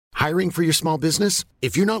Hiring for your small business?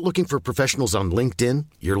 If you're not looking for professionals on LinkedIn,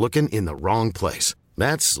 you're looking in the wrong place.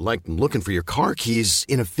 That's like looking for your car keys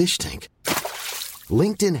in a fish tank.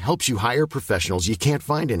 LinkedIn helps you hire professionals you can't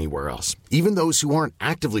find anywhere else, even those who aren't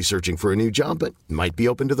actively searching for a new job but might be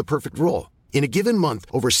open to the perfect role. In a given month,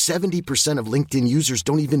 over 70% of LinkedIn users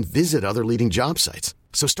don't even visit other leading job sites.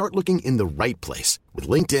 So start looking in the right place. With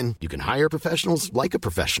LinkedIn, you can hire professionals like a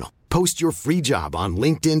professional. Post your free job on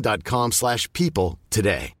linkedin.com/people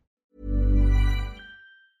today.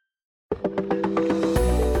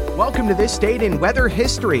 Welcome to This Date in Weather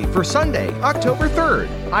History for Sunday, October 3rd.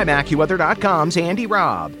 I'm AccuWeather.com's Andy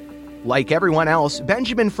Robb. Like everyone else,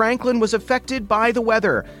 Benjamin Franklin was affected by the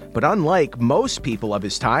weather, but unlike most people of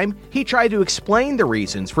his time, he tried to explain the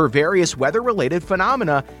reasons for various weather-related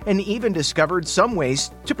phenomena and even discovered some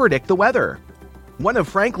ways to predict the weather. One of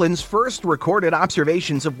Franklin's first recorded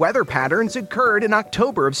observations of weather patterns occurred in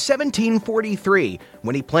October of 1743,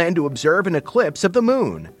 when he planned to observe an eclipse of the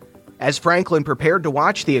moon. As Franklin prepared to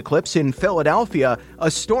watch the eclipse in Philadelphia, a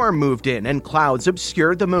storm moved in and clouds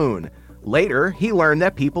obscured the moon. Later, he learned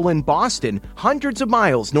that people in Boston, hundreds of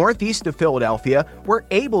miles northeast of Philadelphia, were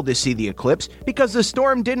able to see the eclipse because the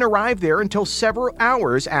storm didn't arrive there until several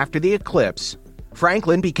hours after the eclipse.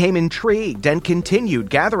 Franklin became intrigued and continued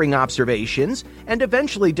gathering observations and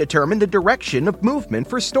eventually determined the direction of movement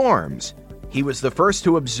for storms. He was the first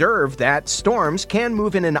to observe that storms can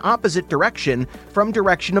move in an opposite direction from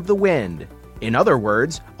direction of the wind. In other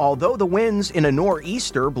words, although the winds in a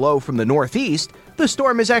nor'easter blow from the northeast, the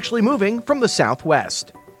storm is actually moving from the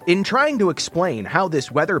southwest. In trying to explain how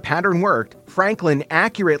this weather pattern worked, Franklin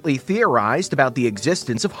accurately theorized about the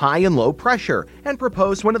existence of high and low pressure and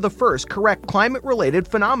proposed one of the first correct climate-related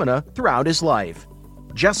phenomena throughout his life.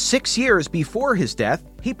 Just 6 years before his death,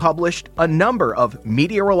 he published a number of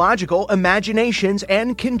meteorological imaginations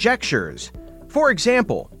and conjectures. For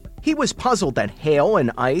example, he was puzzled that hail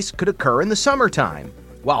and ice could occur in the summertime.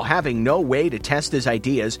 While having no way to test his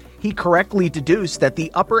ideas, he correctly deduced that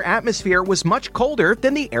the upper atmosphere was much colder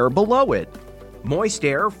than the air below it. Moist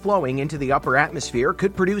air flowing into the upper atmosphere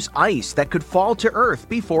could produce ice that could fall to Earth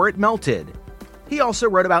before it melted. He also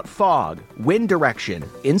wrote about fog, wind direction,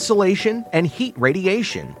 insulation, and heat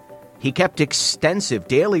radiation. He kept extensive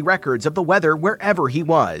daily records of the weather wherever he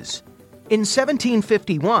was. In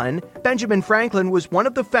 1751, Benjamin Franklin was one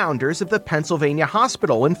of the founders of the Pennsylvania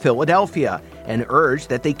Hospital in Philadelphia and urged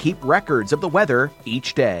that they keep records of the weather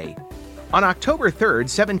each day. On October 3rd,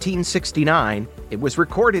 1769, it was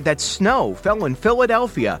recorded that snow fell in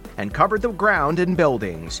Philadelphia and covered the ground and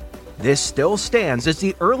buildings. This still stands as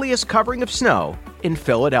the earliest covering of snow in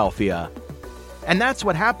Philadelphia. And that's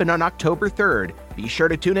what happened on October 3rd. Be sure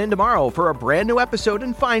to tune in tomorrow for a brand new episode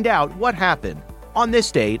and find out what happened on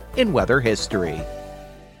this date in weather history.